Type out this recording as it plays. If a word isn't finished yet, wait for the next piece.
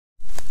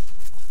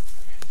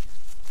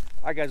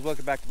Hi guys,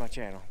 welcome back to my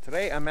channel.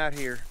 Today I'm out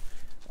here.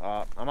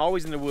 I'm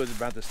always in the woods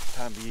about this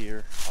time of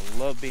year. I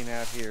love being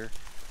out here.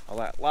 A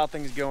lot of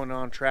things going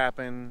on,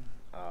 trapping,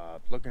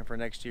 looking for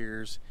next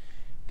year's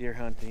deer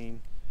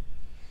hunting,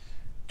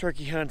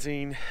 turkey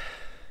hunting,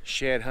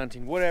 shed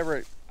hunting,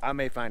 whatever I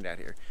may find out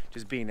here.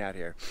 Just being out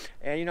here.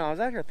 And I was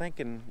out here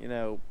thinking,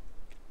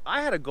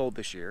 I had a goal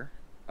this year.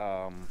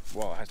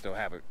 Well, I still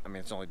have it. I mean,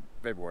 it's only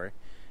February.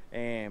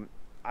 And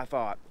I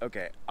thought,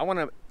 okay, I want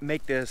to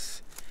make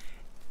this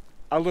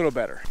a little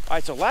better. All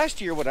right, so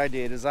last year what I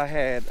did is I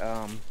had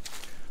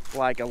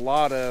like a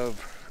lot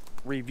of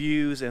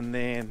reviews, and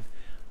then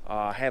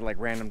had like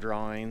random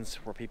drawings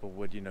where people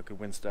would could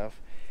win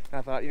stuff. And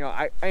I thought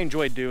I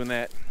enjoyed doing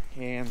that,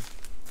 and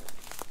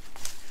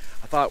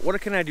I thought, what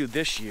can I do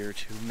this year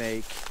to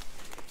make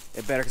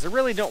it better? Because I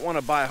really don't want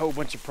to buy a whole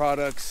bunch of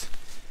products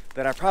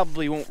that I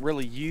probably won't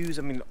really use.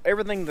 I mean,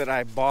 everything that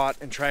I bought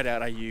and tried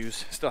out I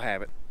use, still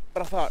have it.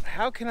 But I thought,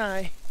 how can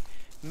I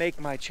make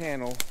my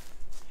channel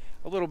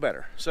a little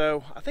better?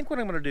 So I think what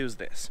I'm going to do is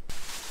this.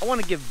 I want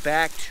to give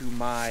back to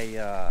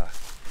my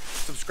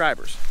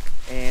subscribers,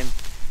 and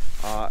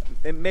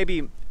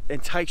maybe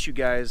entice you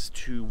guys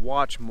to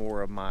watch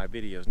more of my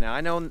videos. Now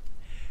I know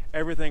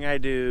everything I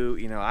do,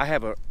 I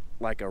have a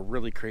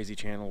really crazy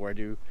channel where I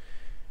do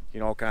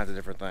all kinds of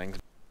different things.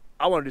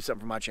 I want to do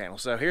something for my channel,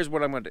 so here's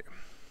what I'm going to do.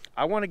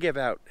 I want to give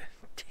out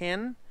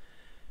 10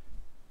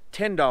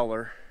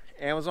 $10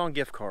 Amazon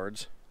gift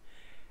cards,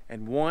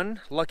 and one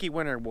lucky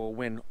winner will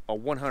win a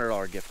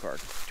 $100 gift card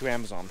to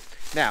Amazon.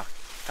 Now,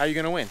 how are you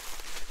going to win?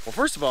 Well,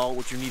 first of all,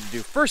 what you need to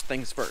do, first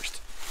things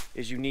first,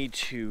 is you need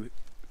to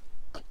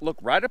look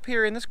right up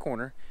here in this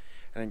corner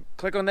and then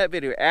click on that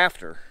video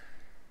after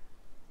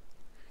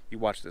you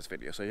watch this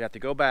video. So you have to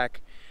go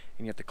back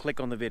and you have to click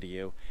on the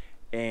video,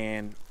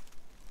 and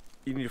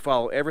you need to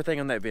follow everything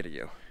on that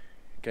video,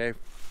 okay?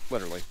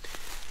 Literally.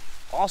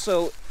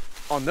 Also,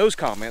 on those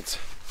comments,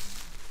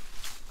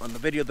 on the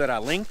video that I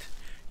linked,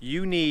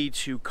 you need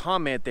to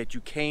comment that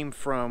you came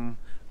from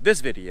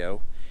this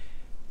video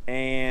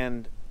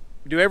and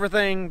do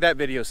everything that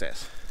video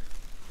says.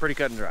 Pretty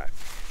cut and dry.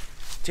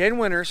 10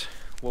 winners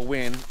will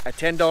win a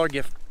 $10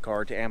 gift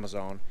card to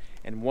Amazon,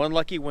 and one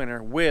lucky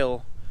winner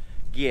will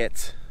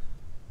get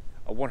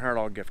a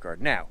 $100 gift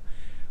card. Now,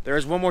 there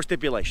is one more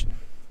stipulation.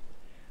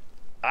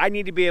 I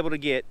need to be able to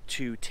get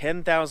to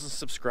 10,000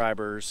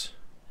 subscribers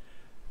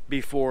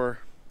before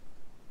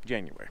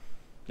January.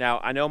 Now,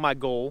 I know my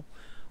goal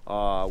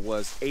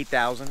was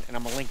 8,000, and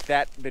I'm gonna link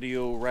that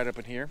video right up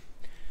in here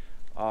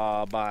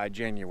by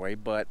January,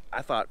 but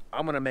I thought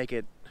I'm gonna make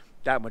it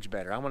that much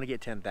better. I'm gonna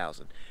get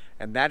 10,000,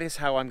 and that is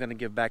how I'm gonna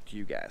give back to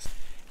you guys.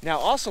 Now,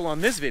 also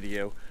on this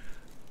video,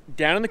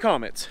 down in the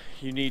comments,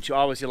 you need to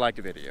obviously like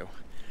the video,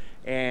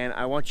 and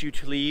I want you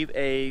to leave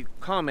a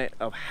comment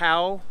of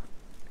how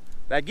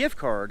that gift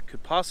card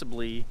could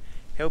possibly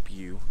help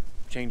you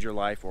change your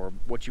life, or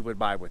what you would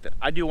buy with it.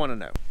 I do want to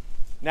know.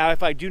 Now,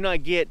 if I do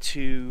not get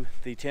to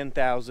the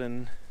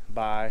 10,000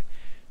 by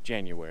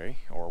January,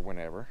 or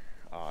whenever,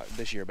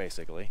 this year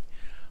basically,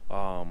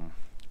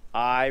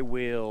 I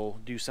will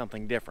do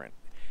something different.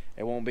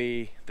 It won't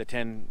be the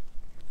 10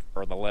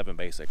 or the 11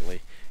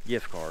 basically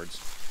gift cards.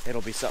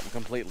 It'll be something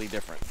completely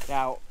different.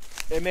 Now,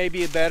 it may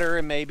be better,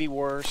 it may be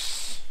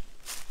worse.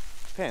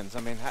 Depends. I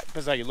mean,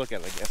 depends how you look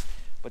at it, I guess.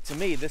 But to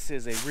me, this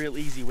is a real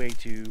easy way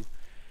to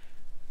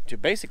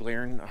basically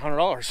earn $100.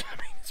 I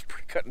mean, it's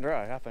pretty cut and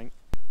dry, I think.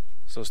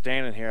 So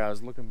standing here, I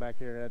was looking back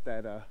here at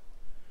that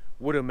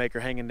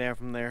Widowmaker hanging down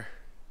from there.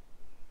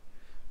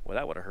 Well,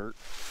 that would have hurt.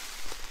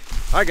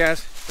 All right,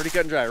 guys, pretty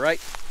cut and dry, right?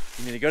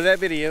 You need to go to that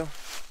video.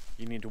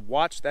 You need to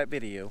watch that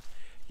video.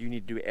 You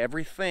need to do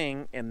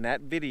everything in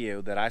that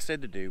video that I said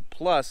to do,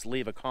 plus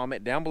leave a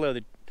comment down below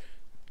that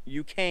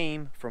you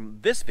came from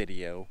this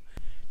video.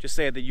 Just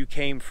say that you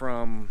came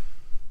from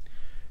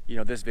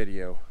this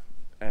video,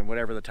 and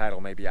whatever the title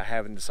may be. I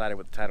haven't decided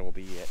what the title will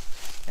be yet.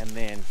 And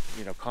then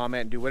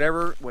comment and do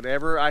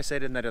whatever I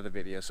said in that other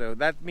video. So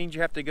that means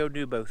you have to go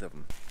do both of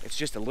them. It's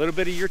just a little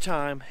bit of your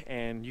time,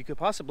 and you could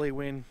possibly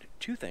win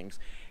 2 things,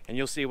 and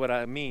you'll see what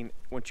I mean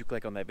once you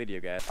click on that video,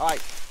 guys. All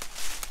right,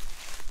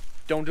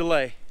 don't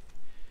delay.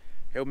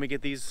 Help me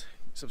get these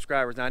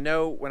subscribers. Now, I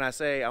know when I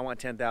say I want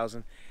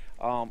 10,000,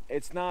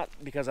 it's not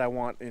because I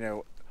want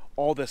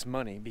all this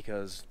money,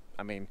 because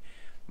I mean,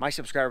 my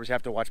subscribers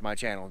have to watch my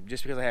channel.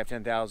 Just because I have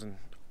 10,000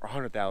 or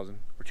 100,000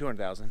 or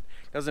 200,000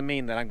 doesn't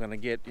mean that I'm going to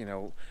get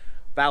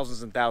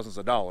thousands and thousands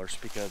of dollars,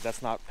 because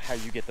that's not how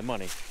you get the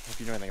money if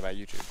you know anything about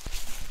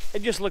YouTube.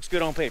 It just looks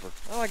good on paper.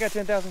 Oh, I got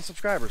 10,000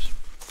 subscribers,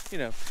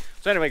 So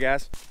anyway,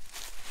 guys,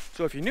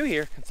 so if you're new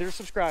here, consider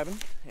subscribing,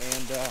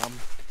 and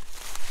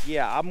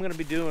yeah, I'm going to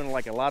be doing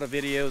like a lot of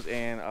videos,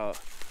 and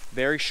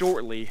very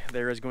shortly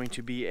there is going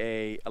to be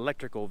a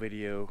electrical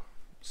video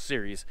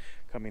series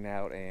coming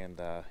out, and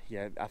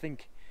yeah, I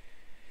think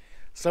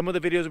some of the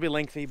videos will be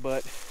lengthy,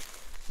 but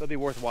they'll be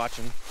worth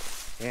watching.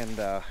 And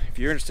if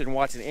you're interested in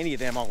watching any of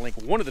them, I'll link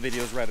one of the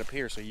videos right up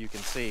here so you can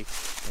see.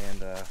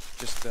 And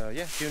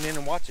yeah, tune in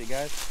and watch it,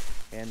 guys.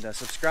 And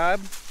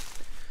subscribe,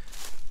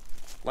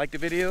 like the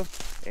video,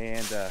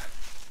 And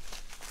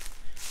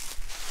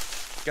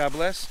God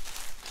bless,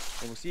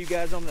 and we'll see you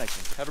guys on the next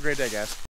one. Have a great day, guys.